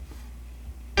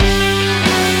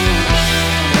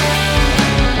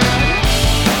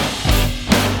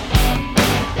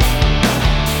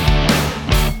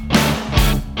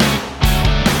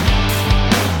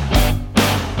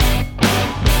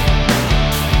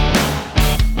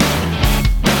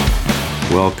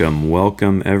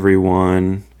Welcome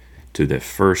everyone to the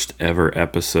first ever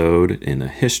episode in the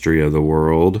history of the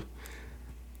world,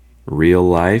 Real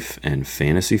Life and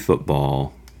Fantasy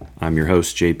Football. I'm your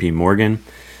host, JP Morgan.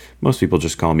 Most people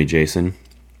just call me Jason.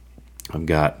 I've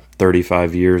got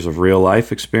 35 years of real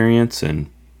life experience and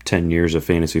 10 years of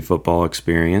fantasy football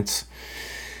experience.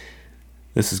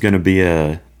 This is going to be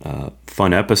a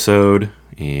fun episode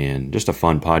and just a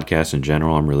fun podcast in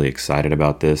general. I'm really excited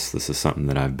about this. This is something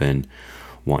that I've been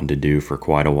wanting to do for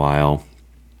quite a while.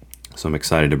 So I'm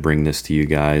excited to bring this to you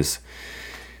guys.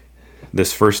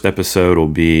 This first episode will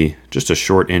be just a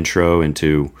short intro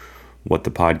into what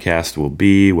the podcast will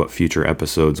be, what future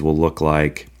episodes will look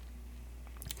like,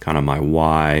 kind of my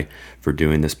why for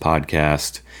doing this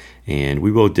podcast. And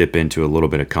we will dip into a little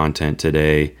bit of content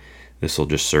today. This will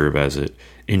just serve as an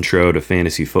intro to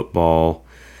fantasy football,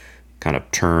 kind of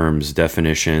terms,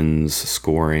 definitions,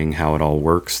 scoring, how it all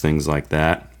works, things like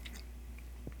that.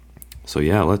 So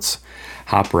yeah, let's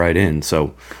hop right in.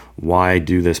 So why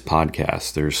do this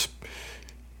podcast? There's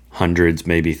hundreds,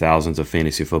 maybe thousands of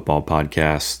fantasy football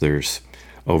podcasts. There's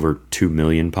over 2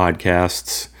 million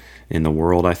podcasts in the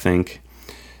world, I think.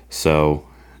 So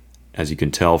as you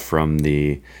can tell from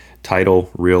the title,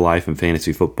 Real Life and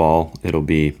Fantasy Football, it'll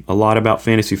be a lot about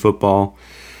fantasy football,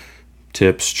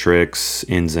 tips, tricks,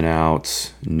 ins and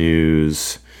outs,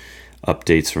 news,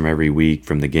 updates from every week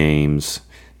from the games,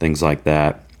 things like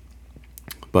that.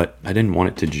 But I didn't want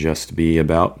it to just be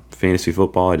about fantasy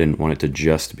football. I didn't want it to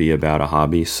just be about a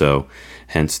hobby, so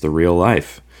hence the real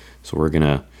life. So we're going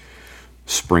to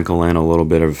sprinkle in a little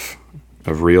bit of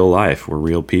real life. We're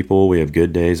real people. We have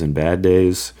good days and bad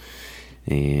days.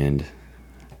 And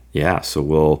yeah, so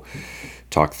we'll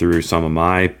talk through some of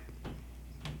my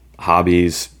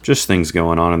hobbies, just things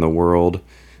going on in the world.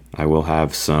 I will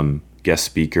have some guest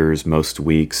speakers most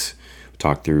weeks,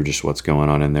 talk through just what's going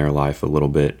on in their life a little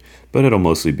bit, but it'll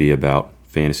mostly be about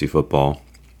fantasy football.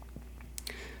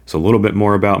 So a little bit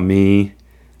more about me.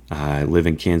 I live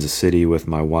in Kansas City with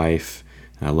my wife.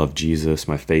 I love Jesus.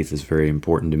 My faith is very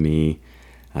important to me.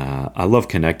 I love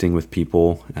connecting with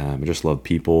people. I just love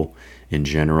people in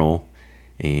general.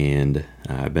 And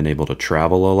I've been able to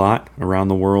travel a lot around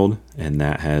the world, and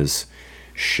that has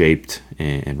shaped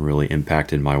and really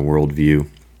impacted my worldview.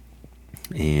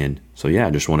 And so, yeah,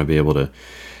 I just want to be able to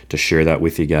share that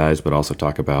with you guys, but also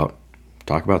talk about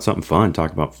something fun,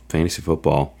 talk about fantasy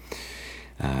football.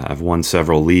 I've won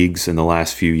several leagues in the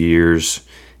last few years,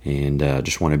 and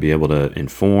just want to be able to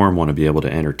inform, want to be able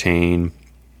to entertain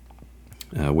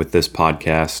with this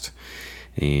podcast.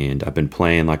 And I've been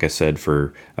playing, like I said,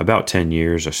 for about 10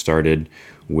 years. I started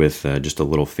with just a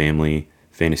little family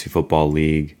fantasy football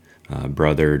league,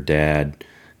 brother, dad,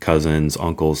 cousins,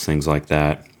 uncles, things like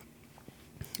that.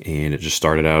 And it just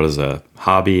started out as a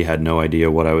hobby, had no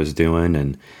idea what I was doing,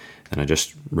 and I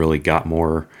just really got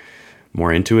more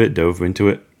into it, dove into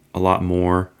it a lot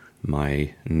more.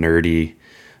 My nerdy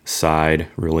side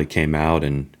really came out,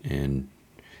 and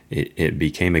it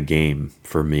became a game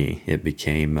for me. It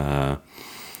became,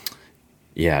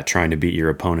 trying to beat your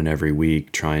opponent every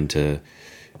week, trying to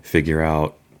figure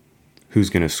out who's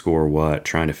going to score what,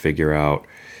 trying to figure out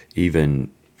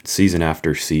even season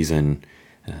after season,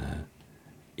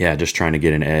 just trying to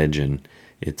get an edge. And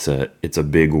it's a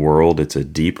big world. It's a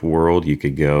deep world. You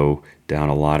could go down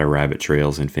a lot of rabbit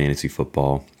trails in fantasy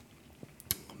football.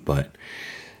 But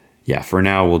yeah, for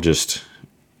now, we'll just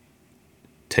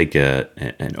take an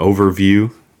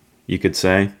overview, you could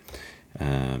say.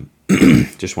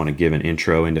 Just want to give an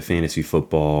intro into fantasy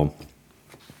football.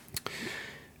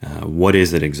 What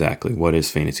is it exactly? What is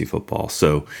fantasy football?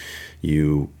 So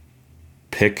you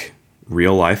pick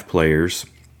real life players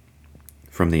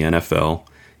from the NFL,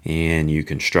 and you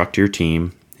construct your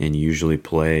team, and you usually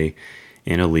play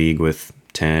in a league with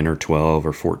 10 or 12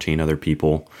 or 14 other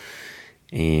people.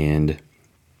 And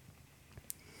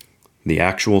the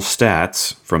actual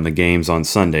stats from the games on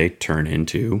Sunday turn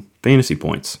into fantasy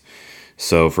points.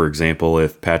 So, for example,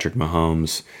 if Patrick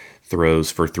Mahomes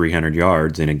throws for 300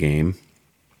 yards in a game,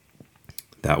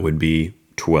 that would be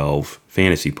 12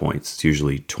 fantasy points. It's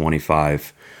usually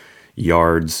 25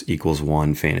 yards equals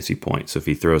 1 fantasy point. So if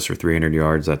he throws for 300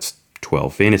 yards, that's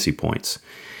 12 fantasy points.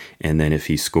 And then if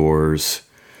he scores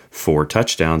 4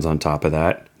 touchdowns on top of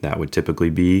that, that would typically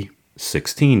be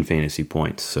 16 fantasy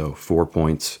points. So 4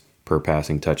 points per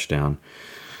passing touchdown.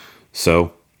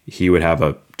 So he would have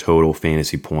a total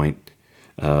fantasy point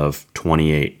of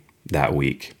 28 that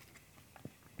week.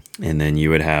 And then you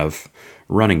would have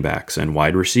running backs and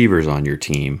wide receivers on your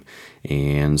team,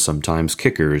 and sometimes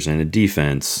kickers and a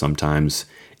defense, sometimes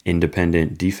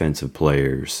independent defensive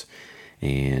players.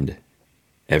 And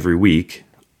every week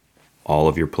all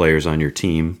of your players on your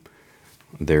team,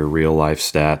 their real life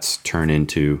stats turn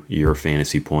into your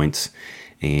fantasy points,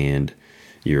 and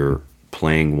you're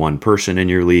playing one person in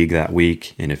your league that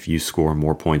week, and if you score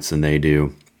more points than they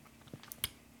do,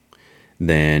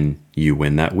 then you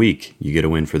win that week. You get a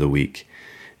win for the week.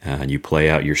 You play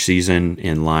out your season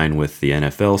in line with the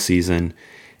NFL season,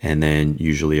 and then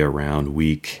usually around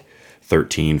week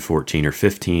 13, 14, or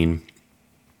 15,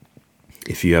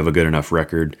 if you have a good enough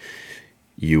record,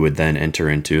 you would then enter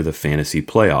into the fantasy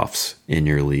playoffs in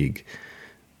your league.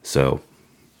 So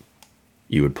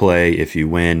you would play. If you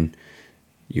win,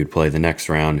 you'd play the next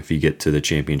round. If you get to the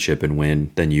championship and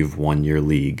win, then you've won your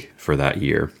league for that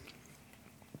year.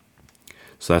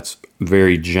 So that's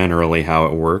very generally how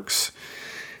it works.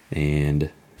 And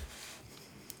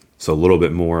so a little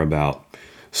bit more about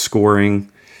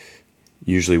scoring.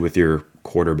 Usually with your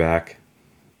quarterback,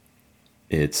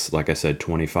 it's, like I said,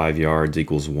 25 yards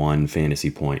equals 1 fantasy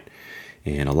point.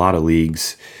 And a lot of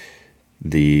leagues,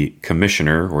 the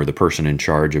commissioner or the person in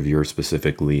charge of your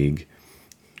specific league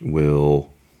will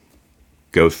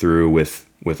go through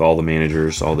with all the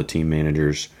managers, all the team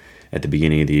managers at the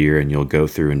beginning of the year, and you'll go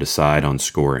through and decide on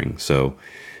scoring. So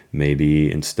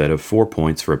maybe instead of 4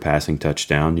 points for a passing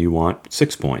touchdown, you want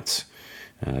 6 points.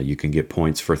 You can get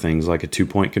points for things like a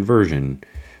 2-point conversion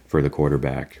for the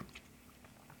quarterback.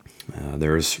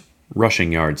 There's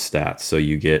rushing yard stats. So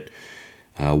you get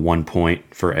 1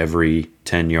 point for every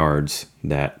 10 yards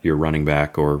that your running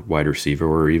back or wide receiver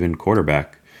or even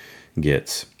quarterback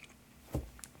gets.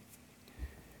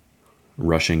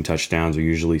 Rushing touchdowns are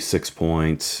usually 6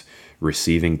 points.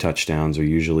 Receiving touchdowns are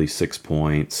usually 6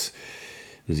 points.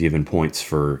 There's even points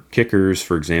for kickers.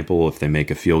 For example, if they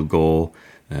make a field goal,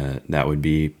 that would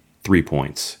be 3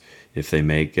 points. If they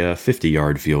make a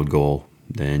 50-yard field goal,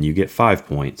 then you get 5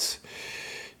 points.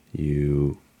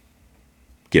 You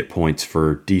get points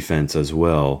for defense as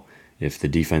well. If the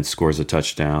defense scores a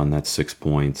touchdown, that's 6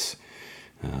 points.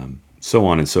 So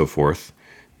on and so forth.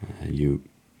 You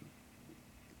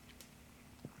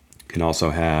can also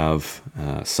have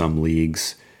some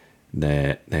leagues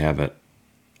that they have a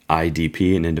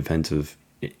IDP, an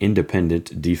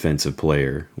independent defensive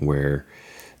player, where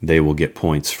they will get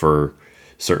points for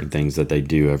certain things that they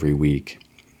do every week.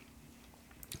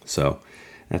 So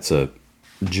that's a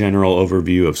general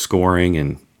overview of scoring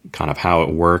and kind of how it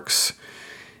works.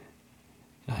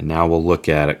 Now we'll look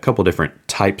at a couple different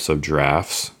types of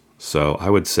drafts. So I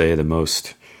would say the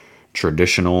most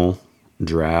traditional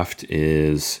draft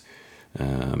is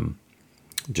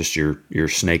just your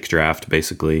snake draft,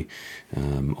 basically.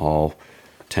 All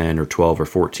 10 or 12 or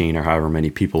 14 or however many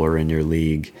people are in your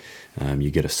league. You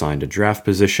get assigned a draft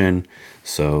position.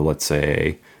 So let's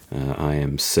say I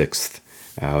am 6th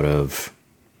out of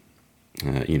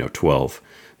 12.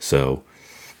 So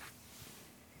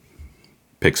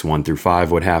picks 1 through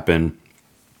 5 would happen.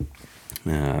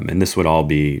 And this would all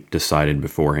be decided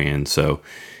beforehand. So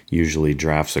usually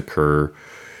drafts occur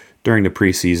during the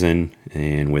preseason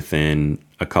and within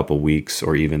a couple weeks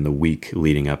or even the week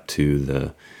leading up to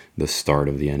the start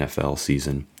of the NFL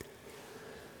season.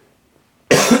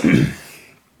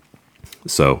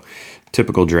 So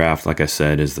typical draft, like I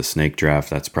said, is the snake draft.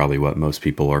 That's probably what most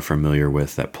people are familiar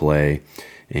with that play,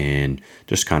 and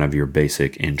just kind of your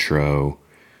basic intro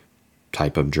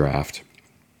type of draft.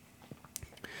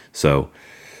 So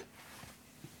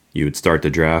you would start the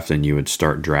draft and you would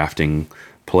start drafting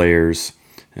players.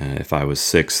 If I was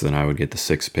 6th, then I would get the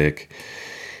 6th pick,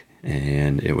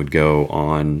 and it would go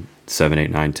on 7, 8,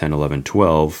 9, 10, 11,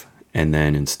 12, and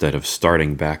then instead of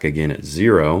starting back again at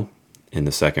 0 in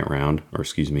the second round,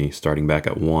 starting back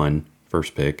at 1,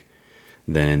 first pick,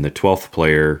 then the 12th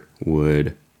player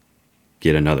would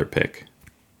get another pick,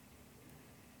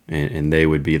 and they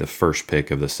would be the first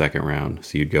pick of the second round.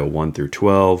 So you'd go 1 through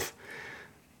 12,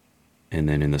 and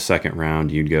then in the second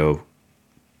round, you'd go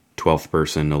 12th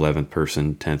person, 11th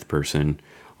person, 10th person,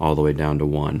 all the way down to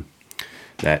 1.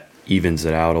 That evens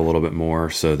it out a little bit more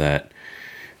so that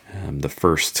the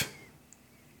first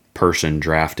person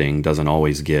drafting doesn't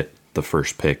always get the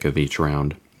first pick of each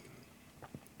round.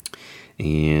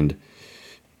 And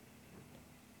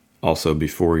also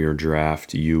before your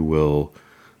draft, you will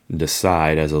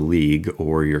decide as a league,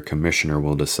 or your commissioner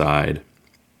will decide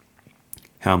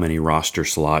how many roster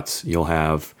slots you'll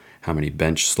have, how many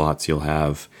bench slots you'll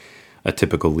have. A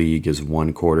typical league is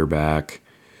 1 quarterback,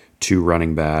 2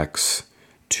 running backs,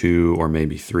 2 or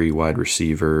maybe 3 wide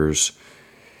receivers,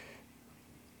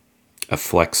 a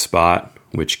flex spot,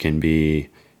 which can be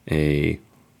a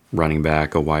running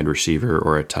back, a wide receiver,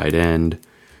 or a tight end.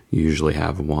 You usually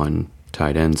have 1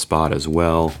 tight end spot as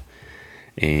well.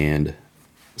 And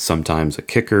sometimes a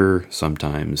kicker,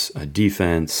 sometimes a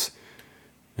defense,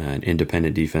 an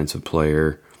independent defensive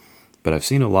player. But I've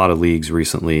seen a lot of leagues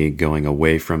recently going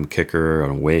away from kicker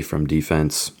and away from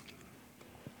defense.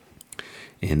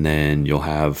 And then you'll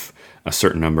have a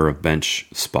certain number of bench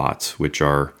spots, which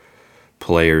are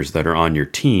players that are on your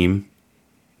team,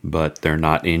 but they're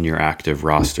not in your active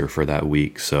roster for that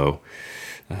week. So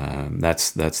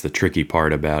that's the tricky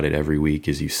part about it every week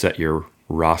is you set your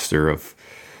roster of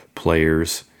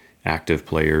players, active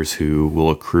players who will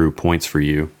accrue points for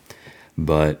you.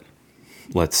 But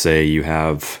let's say you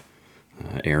have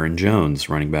Aaron Jones,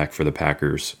 running back for the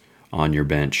Packers, on your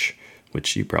bench,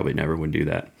 which you probably never would do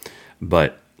that.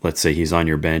 But let's say he's on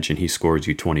your bench and he scores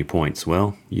you 20 points.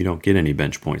 Well, you don't get any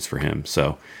bench points for him.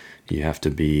 So you have to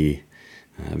be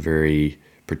very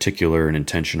particular and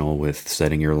intentional with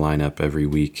setting your lineup every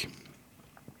week.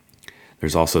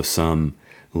 There's also some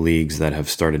leagues that have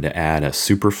started to add a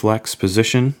super flex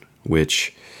position,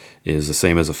 which is the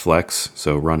same as a flex.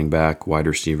 So running back, wide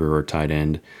receiver, or tight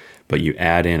end, but you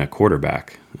add in a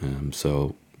quarterback.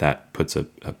 So that puts a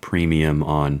premium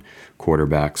on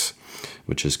quarterbacks,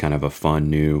 which is kind of a fun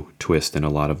new twist in a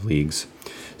lot of leagues.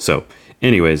 So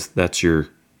anyways, that's your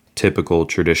typical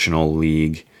traditional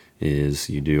league is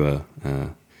you do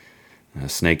a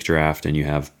snake draft and you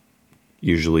have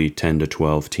usually 10 to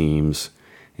 12 teams,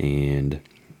 and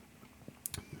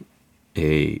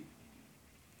a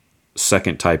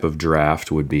second type of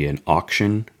draft would be an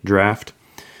auction draft.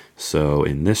 So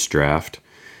in this draft,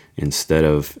 instead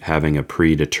of having a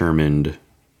predetermined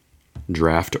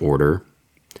draft order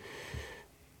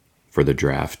for the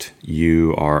draft,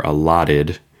 you are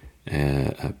allotted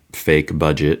a fake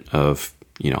budget of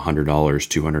 $100,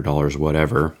 $200,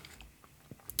 whatever,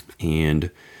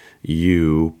 and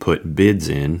you put bids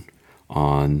in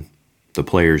on the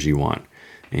players you want.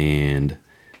 And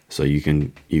so you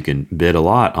can bid a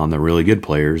lot on the really good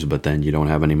players, but then you don't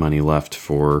have any money left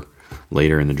for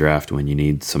later in the draft when you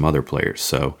need some other players.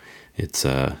 So it's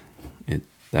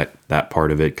that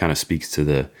part of it kind of speaks to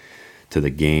the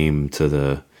game, to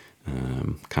the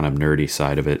kind of nerdy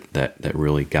side of it that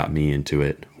really got me into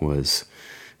it, was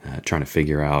trying to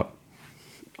figure out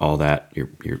all that. You're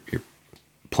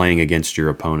playing against your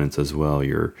opponents as well.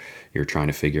 You're trying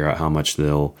to figure out how much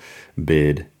they'll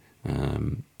bid,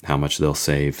 how much they'll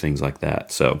save, things like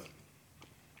that. So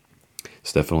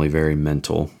it's definitely very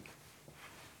mental.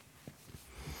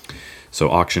 So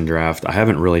auction draft, I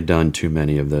haven't really done too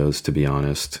many of those, to be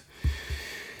honest,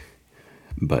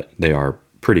 but they are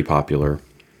pretty popular.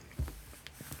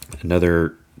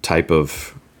 Another type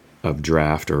of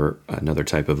draft, or another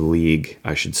type of league,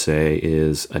 I should say,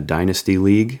 is a dynasty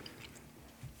league.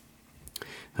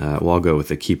 Well, I'll go with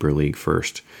the keeper league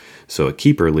first. So a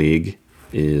keeper league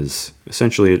is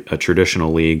essentially a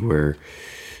traditional league where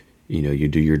you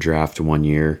do your draft one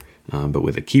year, but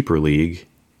with a keeper league,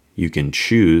 you can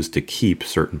choose to keep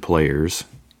certain players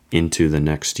into the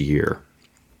next year.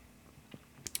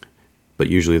 But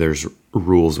usually there's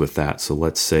rules with that. So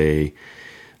let's say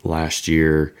last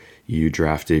year you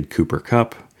drafted Cooper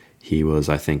Kupp. He was,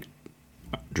 I think,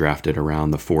 drafted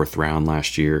around the 4th round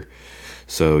last year.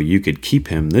 So you could keep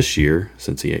him this year,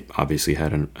 since he obviously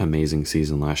had an amazing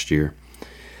season last year.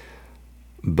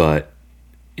 But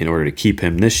in order to keep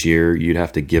him this year, you'd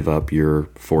have to give up your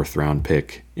 4th round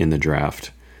pick in the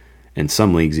draft. And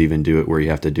some leagues even do it where you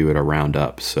have to do it a round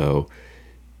up. So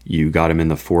you got him in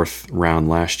the 4th round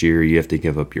last year, you have to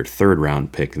give up your 3rd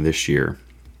round pick this year.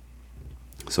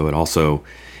 So it also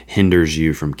hinders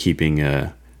you from keeping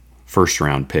a 1st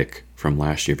round pick from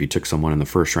last year. If you took someone in the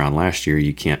 1st round last year,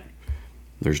 you can't,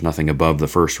 there's nothing above the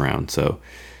 1st round. So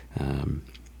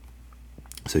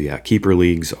yeah, keeper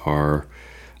leagues are,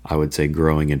 I would say,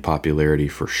 growing in popularity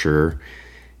for sure.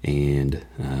 And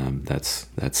that's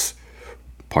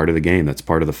part of the game. That's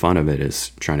part of the fun of it,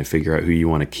 is trying to figure out who you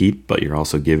want to keep, but you're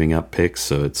also giving up picks.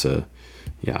 So it's a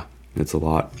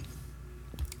lot.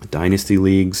 Dynasty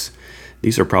leagues,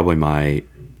 these are probably my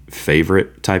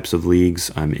favorite types of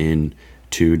leagues. I'm in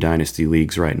 2 dynasty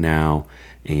leagues right now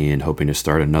and hoping to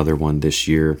start another one this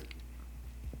year.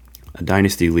 A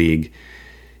dynasty league,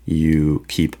 you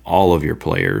keep all of your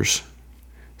players.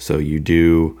 So you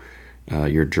do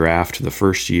your draft the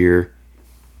first year,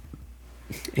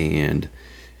 and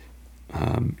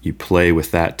you play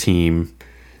with that team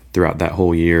throughout that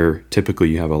whole year. Typically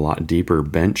you have a lot deeper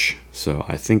bench. So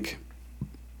I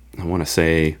want to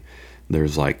say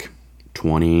there's like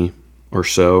 20 or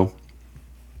so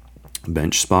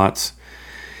bench spots,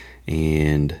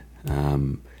 and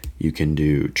you can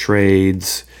do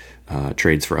trades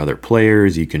for other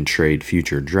players. You can trade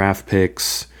future draft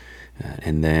picks.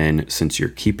 And then since you're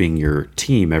keeping your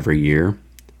team every year,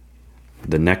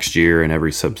 the next year and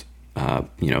every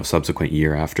subsequent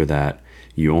year after that,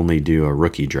 you only do a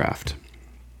rookie draft.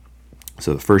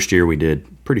 So the first year we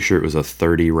did, pretty sure it was a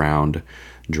 30-round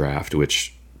draft,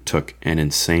 which took an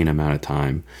insane amount of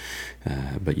time.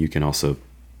 But you can also,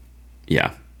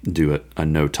 do a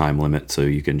no time limit, so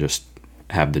you can just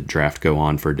have the draft go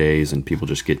on for days and people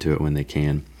just get to it when they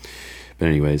can. But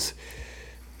anyways,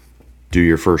 do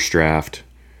your first draft,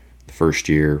 the first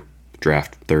year,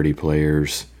 draft 30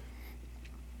 players.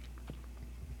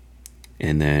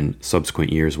 And then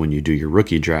subsequent years, when you do your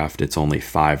rookie draft, it's only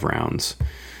 5 rounds.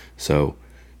 So,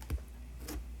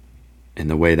 and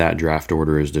the way that draft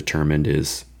order is determined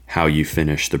is how you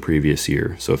finish the previous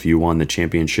year. So if you won the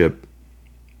championship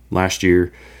last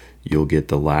year, you'll get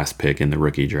the last pick in the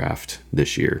rookie draft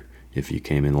this year. If you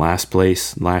came in last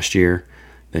place last year,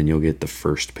 then you'll get the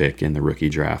first pick in the rookie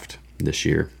draft this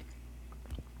year.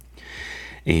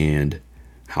 And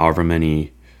however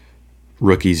many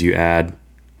rookies you add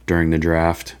during the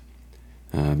draft,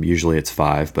 usually it's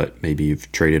 5, but maybe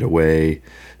you've traded away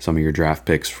some of your draft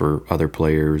picks for other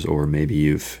players, or maybe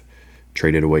you've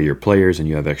traded away your players and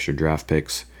you have extra draft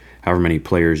picks. However many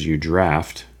players you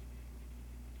draft,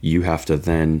 you have to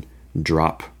then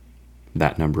drop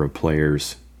that number of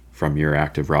players from your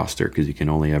active roster, because you can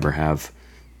only ever have,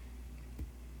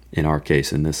 in our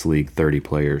case in this league, 30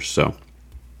 players. So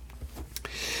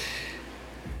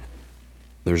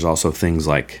there's also things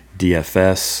like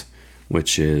DFS,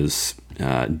 which is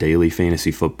daily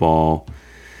fantasy football.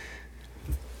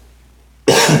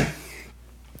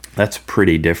 That's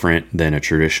pretty different than a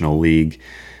traditional league.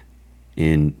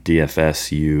 In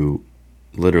DFS, you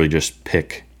literally just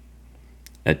pick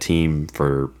a team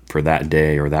for that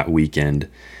day or that weekend,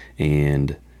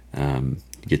 and you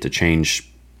get to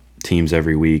change teams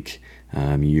every week.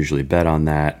 You usually bet on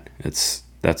that. That's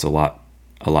a lot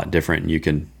different. You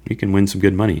can win some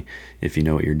good money if you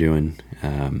know what you're doing.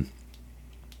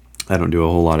 I don't do a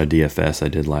whole lot of DFS. I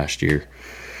did last year.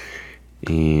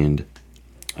 And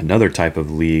another type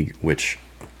of league, which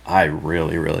I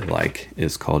really, really like,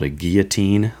 is called a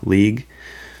guillotine league.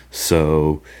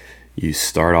 So you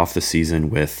start off the season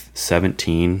with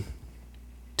 17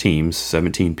 teams,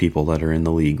 17 people that are in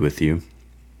the league with you.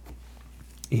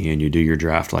 And you do your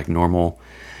draft like normal.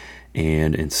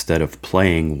 And instead of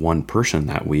playing one person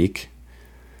that week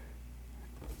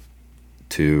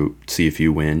to see if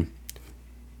you win,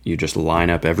 you just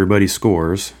line up everybody's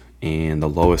scores, and the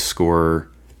lowest scorer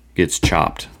gets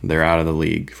chopped. They're out of the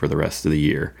league for the rest of the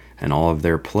year, and all of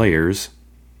their players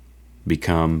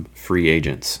become free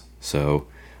agents. So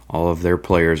all of their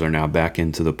players are now back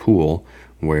into the pool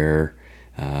where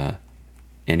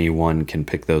anyone can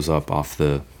pick those up off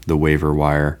the waiver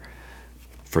wire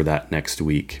for that next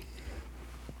week.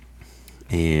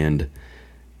 And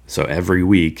so every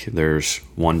week there's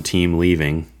one team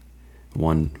leaving,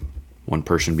 one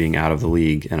person being out of the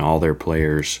league, and all their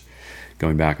players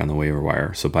going back on the waiver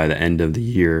wire. So by the end of the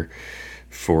year,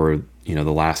 for the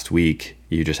last week,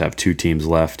 you just have 2 teams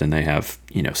left, and they have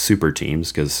super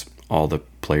teams because all the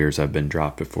players have been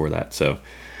dropped before that. So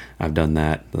I've done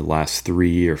that the last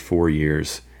 3 or 4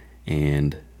 years,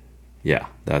 and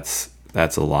that's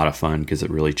a lot of fun because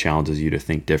it really challenges you to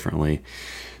think differently.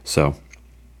 So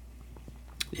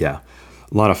a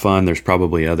lot of fun. There's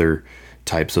probably other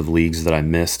types of leagues that I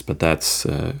missed, but that's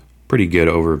a pretty good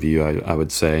overview, I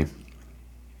would say.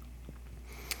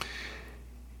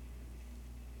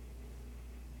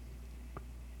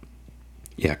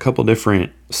 A couple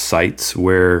different sites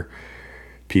where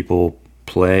people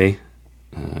play,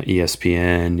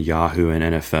 ESPN, Yahoo, and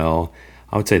NFL.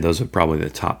 I would say those are probably the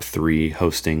top 3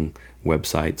 hosting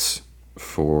websites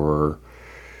for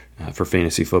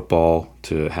fantasy football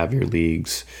to have your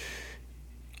leagues.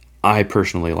 I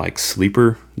personally like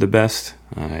Sleeper the best.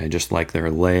 I just like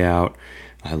their layout.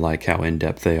 I like how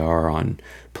in-depth they are on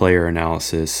player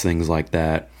analysis, things like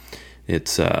that.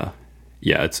 It's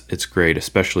great,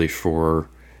 especially for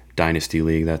Dynasty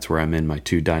League. That's where I'm in. My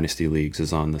 2 Dynasty Leagues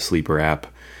is on the Sleeper app.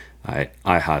 I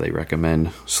highly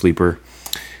recommend Sleeper.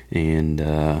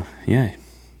 And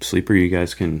Sleeper, you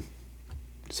guys can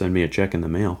send me a check in the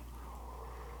mail.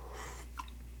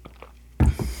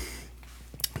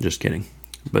 Just kidding.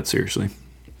 But seriously.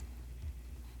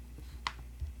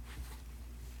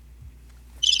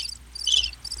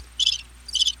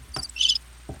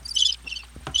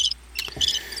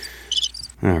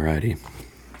 Alrighty.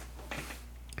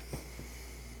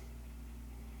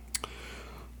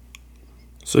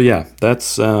 So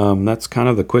that's kind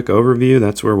of the quick overview.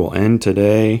 That's where we'll end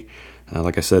today.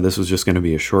 Like I said, this was just going to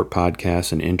be a short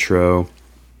podcast, an intro.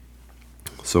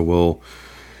 So we'll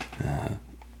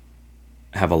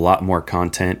have a lot more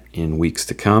content in weeks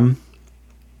to come.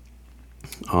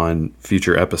 On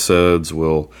future episodes,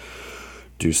 we'll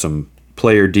do some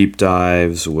player deep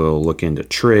dives. We'll look into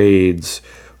trades.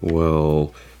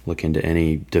 We'll look into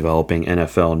any developing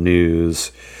NFL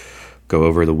news. Go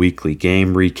over the weekly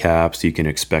game recaps. You can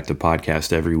expect a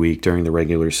podcast every week during the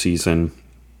regular season.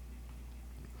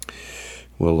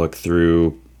 We'll look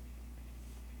through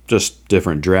just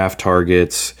different draft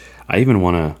targets. I even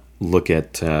want to look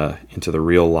at into the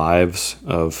real lives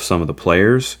of some of the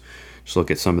players. Just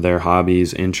look at some of their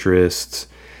hobbies, interests,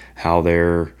 how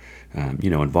they're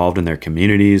involved in their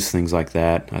communities, things like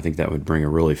that. I think that would bring a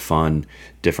really fun,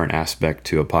 different aspect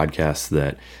to a podcast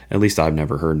that at least I've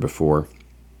never heard before.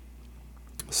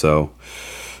 So,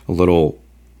 a little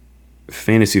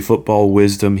fantasy football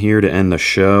wisdom here to end the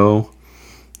show.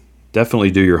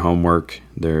 Definitely do your homework.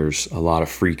 There's a lot of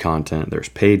free content. There's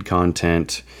paid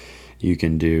content. You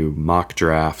can do mock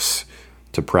drafts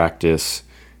to practice,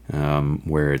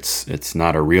 where it's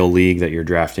not a real league that you're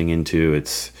drafting into.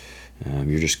 It's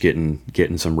you're just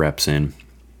getting some reps in.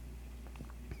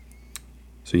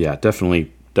 So yeah,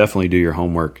 definitely do your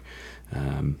homework.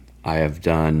 I have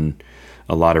done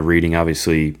a lot of reading,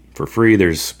 obviously for free.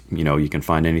 There's you can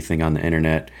find anything on the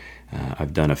internet.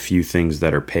 I've done a few things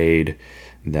that are paid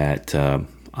that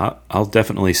I'll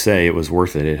definitely say it was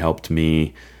worth it. It helped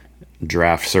me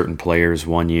draft certain players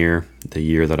one year, the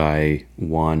year that I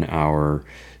won our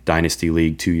Dynasty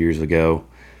League 2 years ago.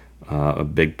 A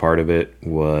big part of it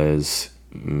was,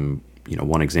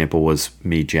 one example was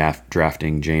me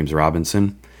drafting James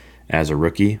Robinson as a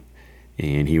rookie,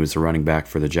 and he was the running back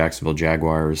for the Jacksonville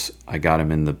Jaguars. I got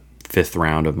him in the 5th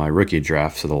round of my rookie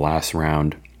draft, so the last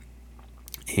round,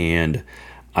 and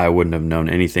I wouldn't have known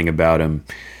anything about him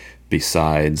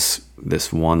besides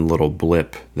this one little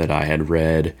blip that I had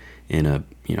read in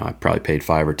I probably paid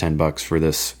 $5 or $10 for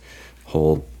this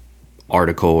whole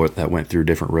article that went through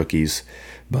different rookies,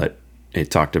 but it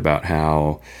talked about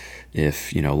how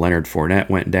if Leonard Fournette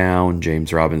went down,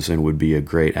 James Robinson would be a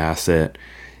great asset,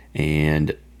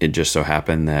 and it just so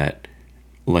happened that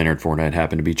Leonard Fournette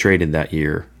happened to be traded that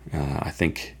year, I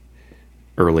think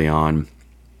early on,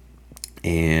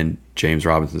 and James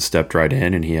Robinson stepped right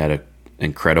in, and he had an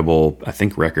incredible, I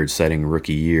think, record-setting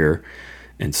rookie year.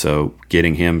 And so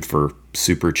getting him for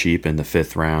super cheap in the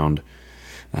 5th round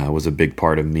was a big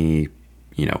part of me,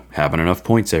 having enough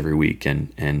points every week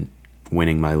and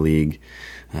winning my league.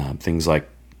 Things like,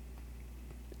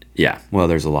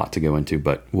 there's a lot to go into,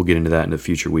 but we'll get into that in the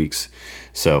future weeks.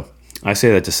 So I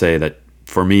say that to say that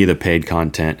for me, the paid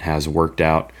content has worked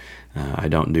out. I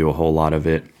don't do a whole lot of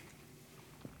it.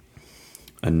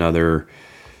 Another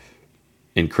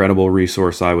incredible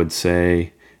resource, I would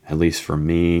say, at least for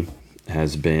me,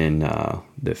 has been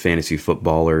the Fantasy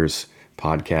Footballers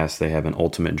podcast. They have an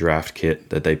ultimate draft kit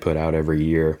that they put out every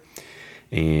year,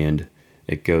 and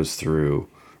it goes through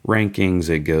rankings.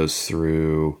 It goes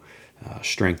through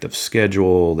strength of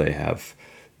schedule. They have,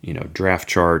 draft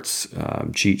charts,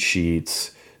 cheat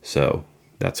sheets. So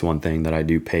that's one thing that I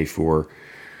do pay for,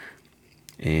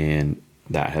 and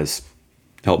that has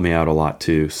helped me out a lot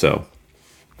too. So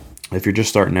if you're just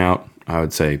starting out, I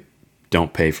would say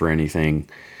don't pay for anything.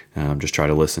 Just try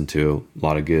to listen to a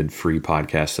lot of good free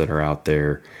podcasts that are out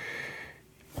there.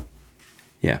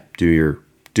 Yeah, do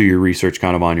your research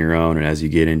kind of on your own, and as you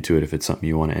get into it, if it's something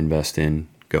you want to invest in,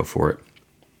 go for it.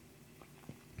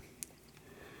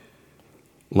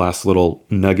 Last little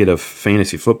nugget of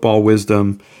fantasy football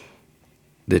wisdom: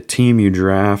 the team you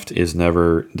draft is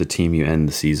never the team you end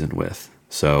the season with.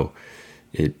 So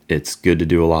it's good to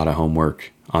do a lot of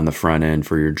homework on the front end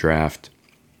for your draft,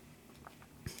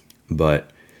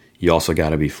 but you also got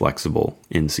to be flexible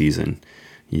in season.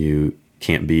 You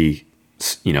can't be,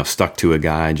 stuck to a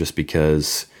guy just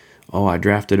because, I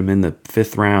drafted him in the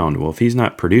 5th round. Well, if he's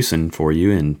not producing for you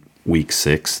in week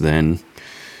 6, then,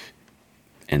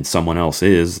 and someone else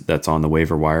is that's on the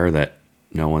waiver wire that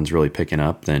no one's really picking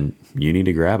up, then you need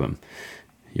to grab him.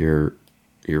 Your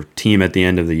team at the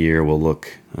end of the year will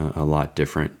look a lot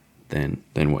different than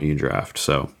what you draft.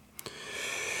 So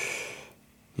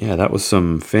yeah, that was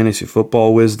some fantasy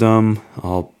football wisdom.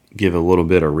 I'll give a little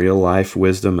bit of real life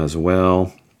wisdom as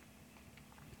well.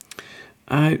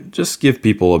 I just give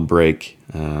people a break.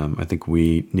 I think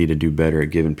we need to do better at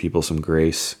giving people some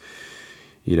grace.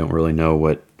 You don't really know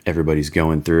what everybody's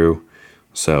going through,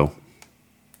 so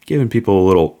giving people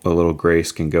a little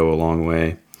grace can go a long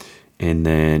way. And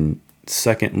then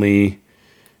secondly,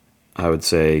 I would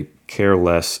say care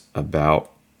less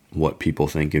about what people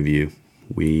think of you.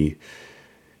 We,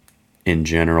 in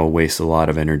general, waste a lot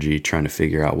of energy trying to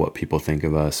figure out what people think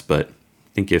of us. But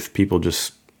I think if people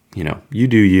just, you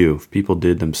do you. If people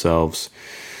did themselves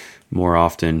more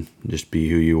often just be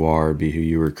who you are, be who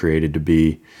you were created to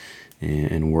be,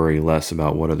 and worry less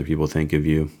about what other people think of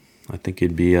you. I think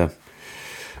it'd be a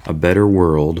better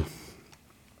world.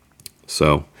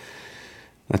 So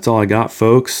that's all I got,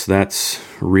 folks. That's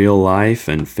real life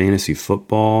and fantasy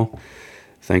football.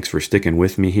 Thanks for sticking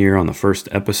with me here on the first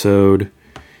episode.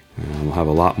 We'll have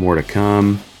a lot more to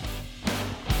come.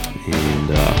 And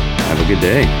have a good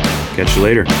day. Catch you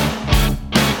later.